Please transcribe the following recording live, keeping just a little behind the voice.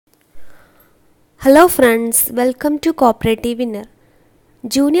Hello friends, welcome to Cooperative Winner.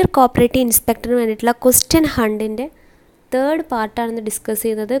 Junior Cooperative Inspector വേണ്ടിയിട്ടുള്ള question ഹണ്ടിൻ്റെ third പാർട്ടാണ് discuss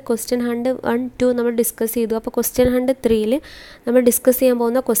ചെയ്യുന്നത്. Question hunt 1, 2 നമ്മൾ discuss ചെയ്തു. അപ്പോൾ ക്വസ്റ്റ്യൻ ഹണ്ട് 3 നമ്മൾ ഡിസ്കസ് ചെയ്യാൻ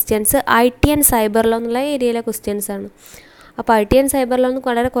പോകുന്ന questions IT and cyber law എന്നുള്ള ഏരിയയിലെ ക്വസ്റ്റ്യൻസ് ആണ്. അപ്പോൾ IT ആൻഡ് സൈബർ ലോ എന്ന്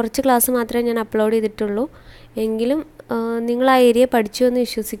വളരെ കുറച്ച് ക്ലാസ് മാത്രമേ ഞാൻ അപ്ലോഡ് ചെയ്തിട്ടുള്ളൂ. എങ്കിലും നിങ്ങൾ ആ ഏരിയ പഠിച്ചു എന്ന്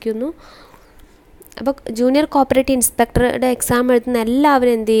വിശ്വസിക്കുന്നു. അപ്പോൾ ജൂനിയർ കോപ്പറേറ്റീവ് ഇൻസ്പെക്ടറുടെ എക്സാം എഴുതുന്ന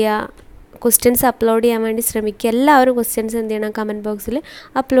എല്ലാവരും എന്ത് ചെയ്യുക, ക്വസ്റ്റ്യൻസ് അപ്ലോഡ് ചെയ്യാൻ വേണ്ടി ശ്രമിക്കുക. എല്ലാവരും ക്വസ്റ്റ്യൻസ് എന്ത് ചെയ്യണം, കമൻറ്റ് ബോക്സിൽ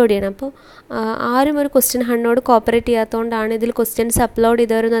അപ്ലോഡ് ചെയ്യണം. അപ്പോൾ ആരും ഒരു ക്വസ്റ്റ്യൻ ഹണ്ടിനോട് കോപ്പറേറ്റ് ചെയ്യാത്തതുകൊണ്ടാണ് ഇതിൽ ക്വസ്റ്റ്യൻസ് അപ്ലോഡ്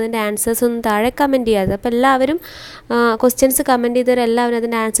ചെയ്തവരും അതിൻ്റെ ആൻസേഴ്സ് ഒന്നും താഴെ കമൻറ്റ് ചെയ്യാതെ. അപ്പോൾ എല്ലാവരും ക്വസ്റ്റ്യൻസ് കമൻറ്റ് ചെയ്തവരെല്ലാവരും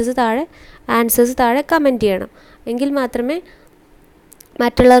അതിൻ്റെ ആൻസേഴ്സ് താഴെ കമൻറ്റ് ചെയ്യണം. എങ്കിൽ മാത്രമേ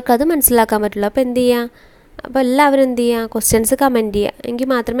മറ്റുള്ളവർക്ക് അത് മനസ്സിലാക്കാൻ പറ്റുള്ളൂ. അപ്പോൾ എന്ത് ചെയ്യുക, അപ്പോൾ എല്ലാവരും എന്ത് ചെയ്യുക, ക്വസ്റ്റ്യൻസ് കമൻറ്റ് ചെയ്യുക. എങ്കിൽ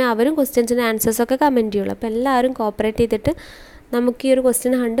മാത്രമേ അവരും ക്വസ്റ്റ്യൻസിൻ്റെ ആൻസേഴ്സൊക്കെ കമൻറ്റ് ചെയ്യുള്ളൂ. അപ്പോൾ എല്ലാവരും കോപ്പറേറ്റ് ചെയ്തിട്ട് നമുക്ക് ഈ ഒരു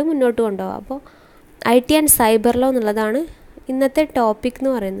ക്വസ്റ്റ്യൻ ഹണ്ട് മുന്നോട്ട് കൊണ്ടുപോകാം. അപ്പോൾ IT ആൻഡ് സൈബർ ലോ എന്നുള്ളതാണ് ഇന്നത്തെ ടോപ്പിക്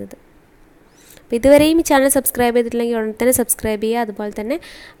എന്ന് പറയുന്നത്. അപ്പോൾ ഇതുവരെയും ഈ ചാനൽ സബ്സ്ക്രൈബ് ചെയ്തിട്ടില്ലെങ്കിൽ ഉടനെ തന്നെ സബ്സ്ക്രൈബ് ചെയ്യുക. അതുപോലെ തന്നെ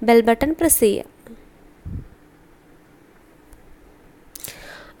ബെൽ ബട്ടൺ പ്രസ് ചെയ്യുക.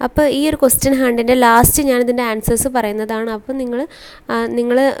 അപ്പോൾ ഈ ഒരു ക്വസ്റ്റ്യൻ ഹണ്ടിൻ്റെ ലാസ്റ്റ് ഞാനിതിൻ്റെ ആൻസേഴ്സ് പറയുന്നതാണ്. അപ്പോൾ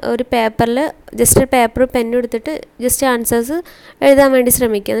നിങ്ങൾ ഒരു പേപ്പറിൽ ജസ്റ്റ് ഒരു പേപ്പർ പെന്നും എടുത്തിട്ട് ജസ്റ്റ് ആൻസേഴ്സ് എഴുതാൻ വേണ്ടി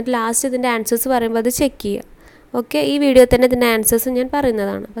ശ്രമിക്കുക. എന്നിട്ട് ലാസ്റ്റ് ഇതിൻ്റെ ആൻസേഴ്സ് പറയുമ്പോൾ അത് ചെക്ക് ചെയ്യുക. ഓക്കെ, ഈ വീഡിയോ തന്നെ ഇതിൻ്റെ ആൻസേഴ്സ് ഞാൻ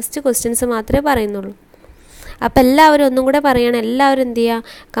പറയുന്നതാണ്. ഫസ്റ്റ് ക്വസ്റ്റ്യൻസ് മാത്രമേ പറയുന്നുള്ളൂ. അപ്പോൾ എല്ലാവരും ഒന്നും കൂടെ പറയണം. എല്ലാവരും എന്ത് ചെയ്യുക,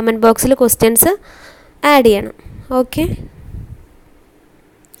 കമൻറ്റ് ബോക്സിൽ ക്വസ്റ്റ്യൻസ് ആഡ് ചെയ്യണം. Okay,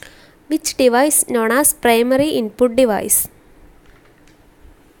 which device known as primary input device?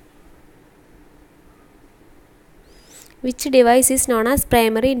 Which device is known as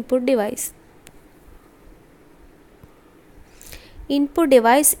primary input device? Input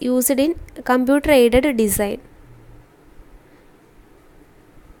device used in computer aided design.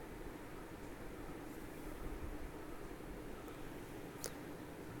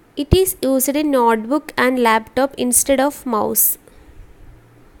 It is used in notebook and laptop instead of mouse.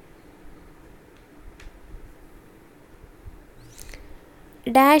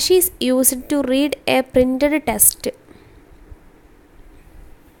 Dash is used to read a printed text.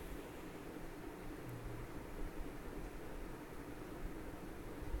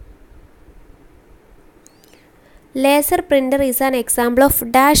 Laser printer is an example of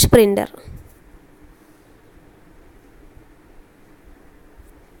dash printer.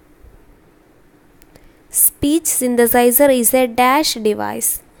 Speech synthesizer is a dash device.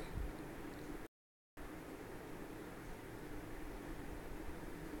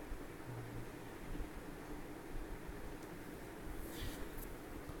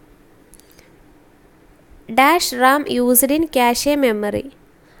 Dash RAM used in cache memory.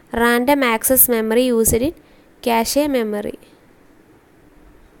 Random access memory used in cache memory.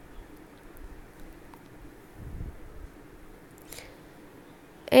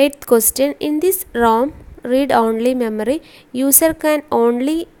 Eighth question, in this ROM read only memory, user can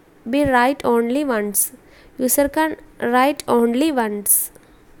only be write only once. User can write only once.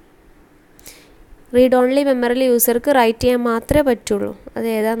 Read only memory യൂസർക്ക് right ചെയ്യാൻ മാത്രമേ പറ്റുള്ളൂ. അത്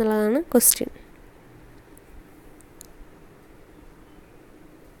ഏതാന്നുള്ളതാണ് question.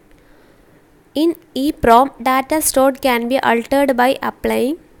 In EEPROM, data stored can be altered by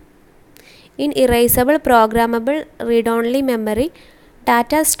applying. In erasable programmable read-only memory,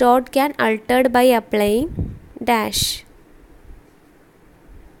 data stored can altered by applying dash.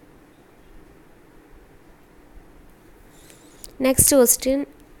 Next question,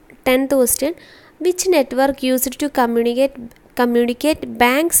 10th question. Which network used to communicate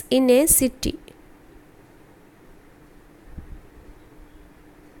banks in a city?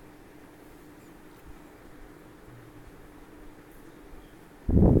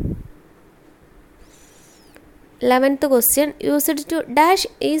 Eleventh question, dash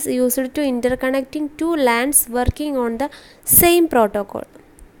is used to interconnecting two LANs working on the same protocol.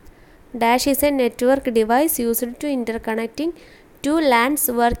 Dash is a network device used to interconnecting two LANs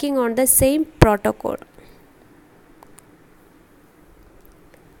working on the same protocol.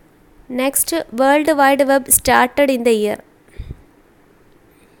 Next, World Wide Web started in the year.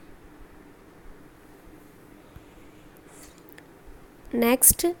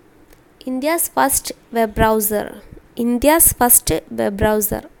 Next, India's first web browser. India's first web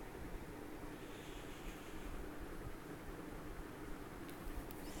browser.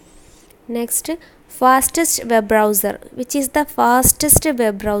 Next, fastest web browser. Which is the fastest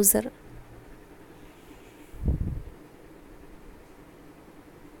web browser?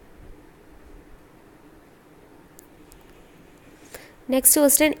 Next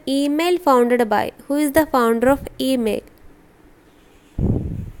question, email founded by. Who is the founder of email?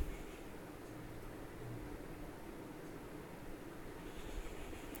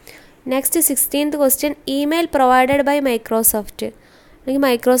 Next 16th question email provided by Microsoft, അല്ലെങ്കിൽ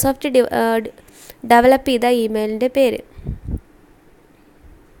Microsoft develop ചെയ്ത ഇമെയിലിൻ്റെ പേര്.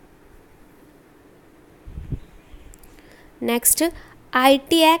 Next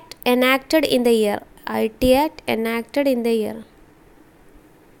IT Act enacted in the year. IT Act enacted in the year.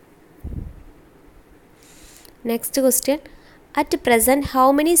 Next question. At present, how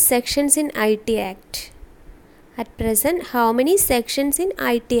many sections in IT Act? At present, how many sections in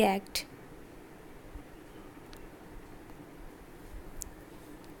IT Act?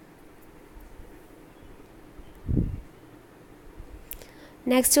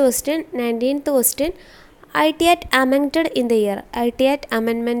 Next question, 19th question. IT Act amended in the year. IT Act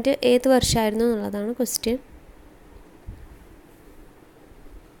amendment ഏത് വർഷമായിരുന്നു എന്നുള്ളതാണ് question.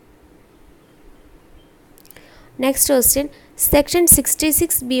 Next question, Section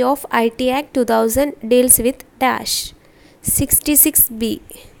 66B of IT Act 2000 deals with dash. 66B.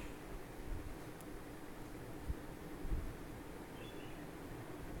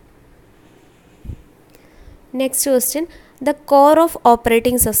 Next question, the core of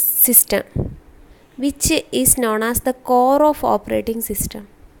operating system. Which is known as the core of operating system?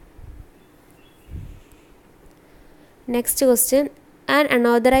 Next question, an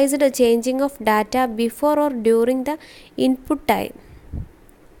unauthorized changing of data before or during the input time.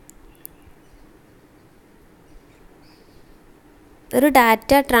 ഒരു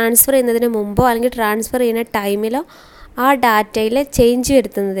data transfer ചെയ്യുന്നതിന് മുമ്പോ അല്ലെങ്കിൽ transfer ചെയ്യുന്ന ടൈമിലോ ആ ഡാറ്റയിൽ change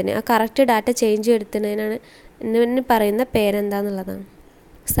വരുത്തുന്നതിന്, ആ correct data change വരുത്തുന്നതിനാണ് പറയുന്ന പേരെന്താന്നുള്ളതാണ്.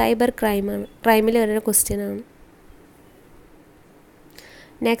 സൈബർ ക്രൈമിൽ വരുന്ന ക്വസ്റ്റ്യനാണ്.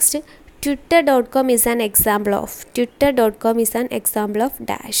 Next, Twitter.com is an example of. Twitter.com is an example of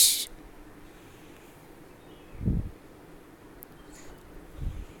dash.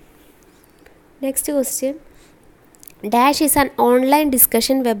 Next question, dash is an online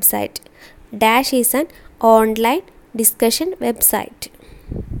discussion website. Dash is an online discussion website.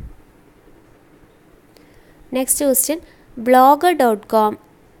 Next question, blogger.com,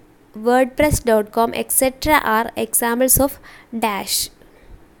 wordpress.com etc. are examples of dash.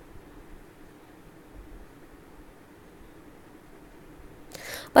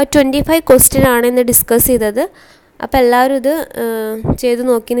 അപ്പോൾ 25 question ആണ് ഇന്ന് discuss ചെയ്തത്. അപ്പോൾ എല്ലാവരും ഇത് ചെയ്ത്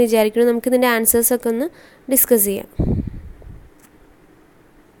നോക്കിയെന്ന് വിചാരിക്കുന്നു. നമുക്കിതിൻ്റെ ആൻസേഴ്സൊക്കെ ഒന്ന് ഡിസ്കസ് ചെയ്യാം.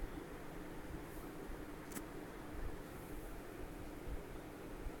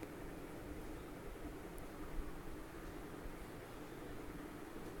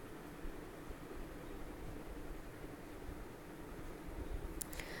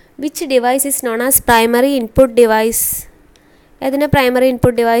 Which device is known as primary input device? ഏതിന് പ്രൈമറി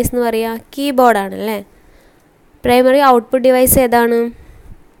ഇൻപുട്ട് ഡിവൈസ് എന്ന് പറയുക? കീബോർഡാണല്ലേ. പ്രൈമറി ഔട്ട്പുട്ട് ഡിവൈസ് ഏതാണ്?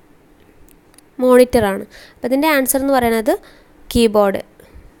 മോണിറ്ററാണ്. അപ്പോൾ ഇതിൻ്റെ ആൻസർ എന്ന് പറയുന്നത് keyboard.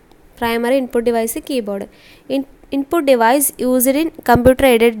 Primary input device keyboard. Input device used in computer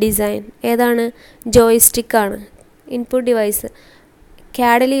aided design ഏതാണ്? ജോയ്സ്റ്റിക്കാണ്. ഇൻപുട്ട് ഡിവൈസ്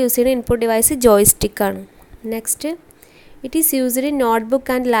CAD യൂസ് ചെയ്യുന്ന input device ജോയ്സ്റ്റിക്കാണ്. Next, it is used in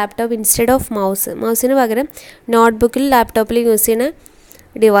notebook and laptop instead of mouse. മൗസിന് പകരം നോട്ട്ബുക്കിൽ ലാപ്ടോപ്പിൽ use ചെയ്യുന്ന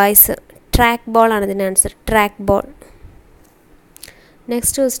device track ball ആണ് ഇതിൻ്റെ answer. Track ball.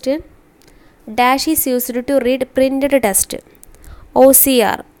 Next question, dash is used to read printed text.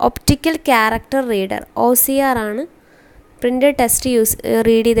 OCR, optical character reader. OCR ആണ് printed text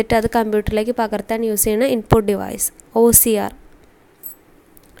read ചെയ്തിട്ട് അത് കമ്പ്യൂട്ടറിലേക്ക് പകർത്താൻ യൂസ് ചെയ്യുന്ന input device. OCR.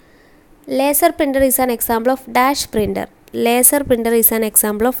 Laser printer is an example of dash printer. Laser printer is an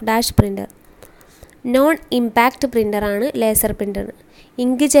example of dash printer. Non impact പ്രിൻ്ററാണ് laser printer.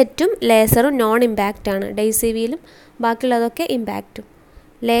 Ink ജെറ്റും ലേസറും non ഇമ്പാക്റ്റാണ്. ഡെയ്സിവിയിലും ബാക്കിയുള്ളതൊക്കെ ഇമ്പാക്റ്റും.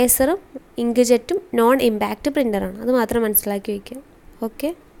 ലേസറും ink ജെറ്റും non impact പ്രിൻ്ററാണ്. അത് മാത്രം മനസ്സിലാക്കി വയ്ക്കുക. Okay.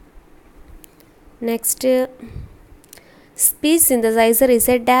 Next, speech synthesiser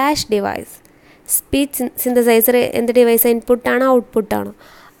is A dash device. Speech synthesiser എന്ത് ഡിവൈസാണ്? ഇൻപുട്ടാണോ ഔട്ട്പുട്ടാണോ?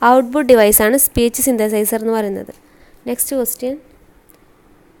 Output ഡിവൈസാണ് speech synthesiser എന്ന് പറയുന്നത്. Next question,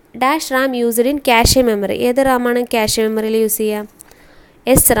 dash Ram used in cache memory. ഏത് റാമാണ് cache മെമ്മറിയിൽ യൂസ് ചെയ്യുക?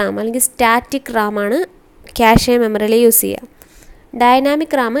 SRAM അല്ലെങ്കിൽ സ്റ്റാറ്റിക് റാമാണ് ക്യാഷെ മെമ്മറിയിൽ യൂസ് ചെയ്യുക.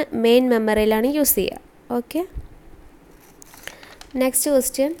 ഡൈനാമിക് റാം മെയിൻ മെമ്മറിയിലാണ് യൂസ് ചെയ്യുക. Okay. Next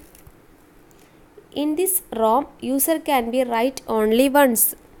question, in this Rome user can be right only once.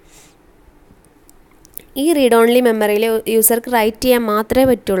 ഈ റീഡ് ഓൺലി മെമ്മറിയിൽ യൂസർക്ക് റൈറ്റ് ചെയ്യാൻ മാത്രമേ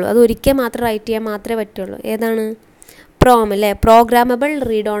പറ്റുള്ളൂ. അത് ഒരിക്കൽ മാത്രം റൈറ്റ് ചെയ്യാൻ മാത്രമേ പറ്റുള്ളൂ. ഏതാണ്? പ്രോം അല്ലേ, programmable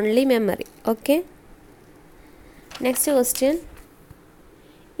read only memory. Okay. Next question,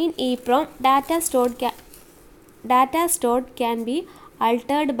 in EEPROM data stored can be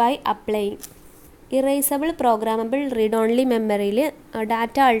altered by applying. Erasable programmable read only മെമ്മറിയിൽ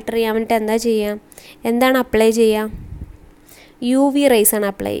ഡാറ്റ ആൾട്ടർ ചെയ്യാൻ വേണ്ടിയിട്ട് എന്താ ചെയ്യുക, എന്താണ് അപ്ലൈ ചെയ്യുക? UV റേസ് ആണ്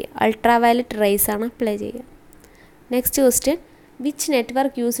അപ്ലൈ ചെയ്യുക, അൾട്രാ വയലറ്റ് റേസ് ആണ് അപ്ലൈ ചെയ്യുക. Next question, which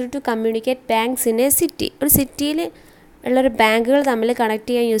network used to communicate banks in A city? ഒരു സിറ്റിയിൽ ഉള്ളൊരു ബാങ്കുകൾ തമ്മിൽ കണക്ട്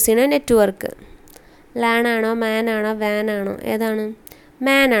ചെയ്യാൻ യൂസ് ചെയ്യുന്ന നെറ്റ്വർക്ക് LAN ആണോ, MAN ആണോ, WAN ആണോ? ഏതാണ്?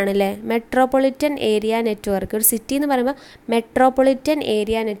 MAN ആണല്ലേ, മെട്രോപൊളിറ്റൻ ഏരിയ നെറ്റ്വർക്ക്. ഒരു സിറ്റി എന്ന് പറയുമ്പോൾ metropolitan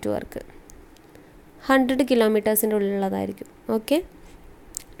area network 100 കിലോമീറ്റേഴ്സിൻ്റെ ഉള്ളിലുള്ളതായിരിക്കും. Okay.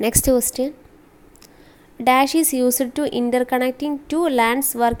 Next question, dash is used to ഇൻ്റർകണക്റ്റിംഗ് to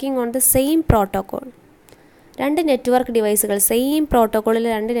lands working on the same protocol. രണ്ട് നെറ്റ്വർക്ക് ഡിവൈസുകൾ, സെയിം പ്രോട്ടോക്കോളിൽ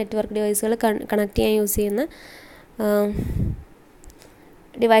രണ്ട് നെറ്റ്വർക്ക് ഡിവൈസുകൾ കണക്ട് ചെയ്യാൻ യൂസ് ചെയ്യുന്ന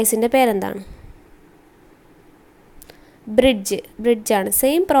ഡിവൈസിൻ്റെ പേരെന്താണ്? ബ്രിഡ്ജാണ്.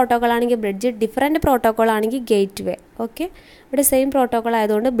 സെയിം പ്രോട്ടോക്കോൾ ആണെങ്കിൽ ബ്രിഡ്ജ്, ഡിഫറെൻറ്റ് പ്രോട്ടോക്കോൾ ആണെങ്കിൽ ഗേറ്റ് വേ. ഓക്കെ, ഇവിടെ സെയിം പ്രോട്ടോക്കോൾ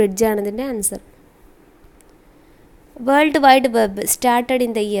ആയതുകൊണ്ട് ബ്രിഡ്ജാണ് ഇതിൻ്റെ answer. World wide web started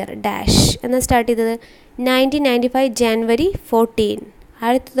in the year dash എന്നാൽ സ്റ്റാർട്ട് ചെയ്തത് 1995 ജനുവരി 14.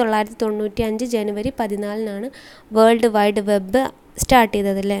 1995 ജനുവരി 14 വേൾഡ് വൈഡ് വെബ് സ്റ്റാർട്ട്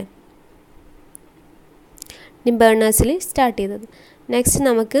ചെയ്തത് അല്ലേ, ബേർണേഴ്സിൽ സ്റ്റാർട്ട് ചെയ്തത്. നെക്സ്റ്റ്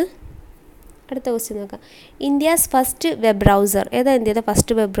നമുക്ക് അടുത്ത ക്വസ്റ്റ്യൻ നോക്കാം. ഇന്ത്യാസ് ഫസ്റ്റ് വെബ് ബ്രൗസർ ഏതാ? ഇന്ത്യയുടെ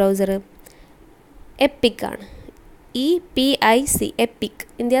ഫസ്റ്റ് വെബ് ബ്രൗസർ എപ്പിക് ആണ്. EPIC, EPIC.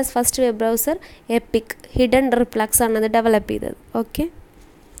 India's first web browser EPIC. Hidden reflux ആണ് അത് ഡെവലപ്പ് ചെയ്തത്. Okay.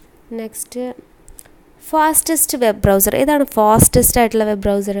 Next, fastest web browser ഏതാണ്? ഫാസ്റ്റസ്റ്റ് ആയിട്ടുള്ള വെബ്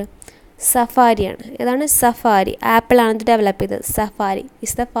ബ്രൗസർ സഫാരിയാണ്. ഏതാണ്? സഫാരി. ആപ്പിളാണ് ഇത് ഡെവലപ്പ് ചെയ്തത്. Safari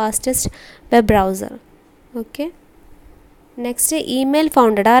is the fastest web browser. Okay. Next, email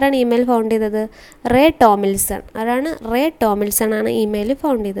founded. ആരാണ് ഇമെയിൽ ഫൗണ്ട് ചെയ്തത്? റേ ടോമിൽസൺ. ആരാണ്? റേ ടോമിൽസൺ ആണ് ഇമെയിൽ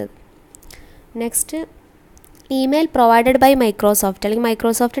ഫൗണ്ട് ചെയ്തത്. Next, email provided by Microsoft, അല്ലെങ്കിൽ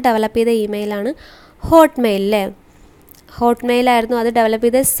മൈക്രോസോഫ്റ്റ് ഡെവലപ്പ് ചെയ്ത ഇമെയിലാണ് ഹോട്ട്മെയിൽ അല്ലേ. ഹോട്ട്മെയിലായിരുന്നു അത് ഡെവലപ്പ്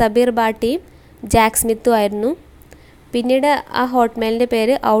ചെയ്ത സബീർ ബാട്ടിയും ജാക്ക് സ്മിത്തും ആയിരുന്നു. പിന്നീട് ആ ഹോട്ട്മെയിലിൻ്റെ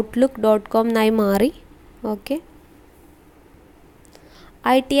പേര് outlook.com എന്നായി മാറി. Okay.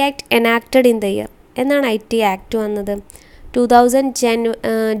 IT act enacted in the year. എന്നാണ് IT ആക്ട് വന്നത്? 2000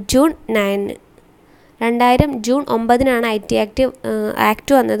 ജൂൺ 9. 2000 ജൂൺ 9 IT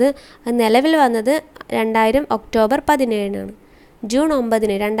ആക്ട് വന്നത്. അത് നിലവിൽ വന്നത് 2000 ഒക്ടോബർ 17. ജൂൺ 9,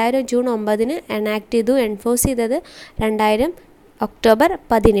 2000 ജൂൺ 9 എനാക്ട് ചെയ്തു, എൻഫോഴ്സ് ചെയ്തത് 2000 ഒക്ടോബർ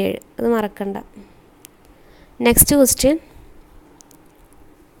 17. അത് മറക്കണ്ട. Next question,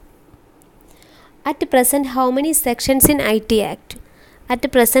 at present how many sections in IT act? At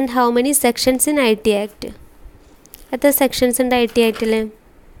present how many sections in IT act? എത്ര സെക്ഷൻസ് ഉണ്ട് IT ആക്ടിൽ?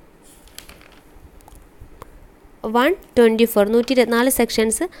 124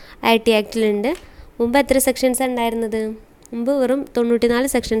 sections IT ആക്ടിലുണ്ട്. മുമ്പ് എത്ര സെക്ഷൻസ് ഉണ്ടായിരുന്നത്? മുമ്പ് വെറും 94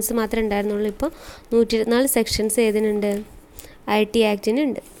 സെക്ഷൻസ് മാത്രമേ ഉണ്ടായിരുന്നുള്ളൂ. ഇപ്പോൾ 124 സെക്ഷൻസ് ഏതിനുണ്ട്? IT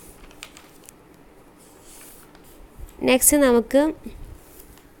ആക്ടിനുണ്ട്. നെക്സ്റ്റ് നമുക്ക്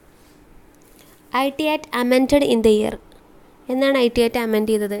IT act amended in the year. എന്നാണ് IT ആക്ട്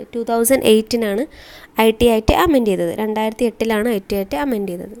അമെൻഡ് ചെയ്തത്? 2008 IT ആക്ട് അമെൻഡ് ചെയ്തത്. 2008 IT ആക്ട് അമെൻഡ്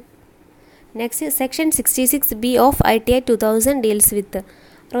ചെയ്തത്. Next, section 66B of IT act 2000 deals with.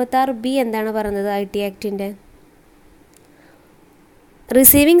 66B എന്താണ് പറയുന്നത് IT ആക്ടിൻ്റെ?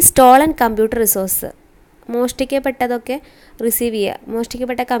 Receiving stolen computer resource. മോഷ്ടിക്കപ്പെട്ടതൊക്കെ receive ചെയ്യുക.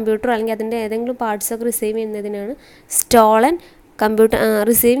 മോഷ്ടിക്കപ്പെട്ട കമ്പ്യൂട്ടറോ അല്ലെങ്കിൽ അതിൻ്റെ ഏതെങ്കിലും പാർട്സൊക്കെ റിസീവ് ചെയ്യുന്നതിനാണ്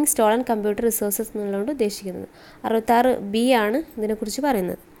റിസീവിങ് സ്റ്റോളൻ കമ്പ്യൂട്ടർ റിസോഴ്സസ് എന്നുള്ളതുകൊണ്ട് ഉദ്ദേശിക്കുന്നത്. 66B ആണ് ഇതിനെക്കുറിച്ച്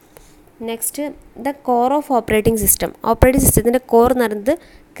പറയുന്നത്. Next, the core of operating system. Operating സിസ്റ്റത്തിൻ്റെ കോർ എന്ന് പറയുന്നത്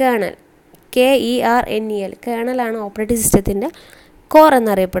കേണൽ. KERNEL. കേണലാണ് ഓപ്പറേറ്റിംഗ് സിസ്റ്റത്തിൻ്റെ കോർ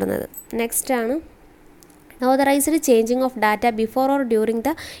എന്നറിയപ്പെടുന്നത്. നെക്സ്റ്റ് ആണ് authorised changing of data before or during the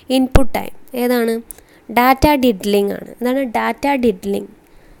input time. ഏതാണ്? ഡാറ്റ ഡിഡ്ലിംഗ് ആണ്. എന്താണ് data diddling?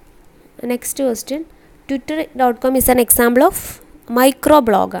 Next question, Twitter.com is an example of micro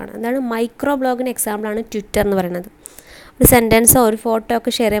ബ്ലോഗാണ്. എന്താണ്? മൈക്രോ ബ്ലോഗിന് എക്സാമ്പിളാണ് ട്വിറ്റർ എന്ന് പറയുന്നത്. ഒരു സെൻറ്റൻസോ ഒരു ഫോട്ടോ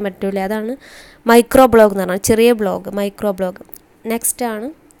ഒക്കെ ഷെയർ ചെയ്യാൻ പറ്റില്ല. അതാണ് മൈക്രോ ബ്ലോഗ് എന്ന് പറഞ്ഞാൽ, ചെറിയ ബ്ലോഗ്, മൈക്രോ ബ്ലോഗ്. നെക്സ്റ്റ് ആണ്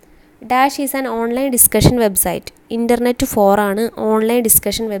dash is an online discussion website. Internet ഫോറാണ് online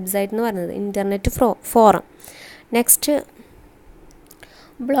discussion website എന്ന് പറയുന്നത്. Internet forum. നെക്സ്റ്റ്,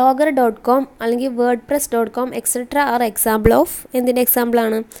 blogger.com അല്ലെങ്കിൽ wordpress.com etcetera are example of എന്തിൻ്റെ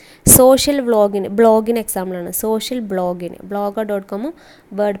എക്സാമ്പിളാണ്? സോഷ്യൽ ബ്ലോഗിന് എക്സാമ്പിളാണ്. Social ബ്ലോഗിന് blogger.com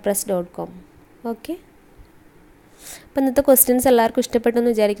wordpress.com. ഓക്കെ. അപ്പോൾ ഇന്നത്തെ ക്വസ്റ്റ്യൻസ് എല്ലാവർക്കും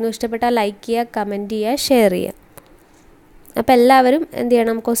ഇഷ്ടപ്പെട്ടെന്ന് വിചാരിക്കുന്നു. ഇഷ്ടപ്പെട്ടാൽ ലൈക്ക് ചെയ്യുക, കമൻറ്റ് ചെയ്യുക, ഷെയർ ചെയ്യുക. അപ്പോൾ എല്ലാവരും എന്ത്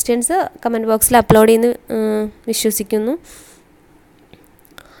ചെയ്യണം? ക്വസ്റ്റ്യൻസ് കമൻറ്റ് ബോക്സിൽ അപ്ലോഡ് ചെയ്യുന്നു വിശ്വസിക്കുന്നു.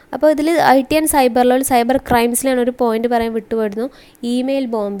 അപ്പോൾ ഇതിൽ IT ആൻഡ് സൈബർ ക്രൈംസിലാണ് ഒരു പോയിന്റ് പറയാൻ വിട്ടുപോയിരുന്നു. ഇമെയിൽ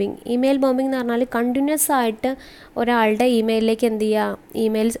ബോംബിങ് എന്ന് പറഞ്ഞാൽ കണ്ടിന്യൂസ് ആയിട്ട് ഒരാളുടെ ഇമെയിലിലേക്ക് എന്ത് ചെയ്യുക,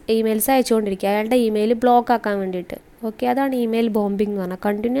 ഇമെയിൽസ് അയച്ചുകൊണ്ടിരിക്കുക, അയാളുടെ ഇമെയിൽ ബ്ലോക്ക് ആക്കാൻ വേണ്ടിയിട്ട്. ഓക്കെ, അതാണ് ഇമെയിൽ ബോംബിങ് എന്ന് പറഞ്ഞാൽ.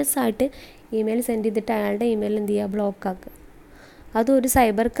 കണ്ടിന്യൂസ് ആയിട്ട് ഇമെയിൽ സെൻഡ് ചെയ്തിട്ട് അയാളുടെ ഇമെയിൽ എന്ത് ചെയ്യുക, ബ്ലോക്ക് ആക്കുക. അതും ഒരു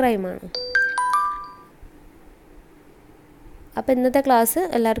സൈബർ ക്രൈമാണ്. അപ്പോൾ ഇന്നത്തെ ക്ലാസ്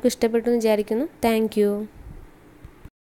എല്ലാവർക്കും ഇഷ്ടപ്പെട്ടു എന്ന് വിചാരിക്കുന്നു. Thank you.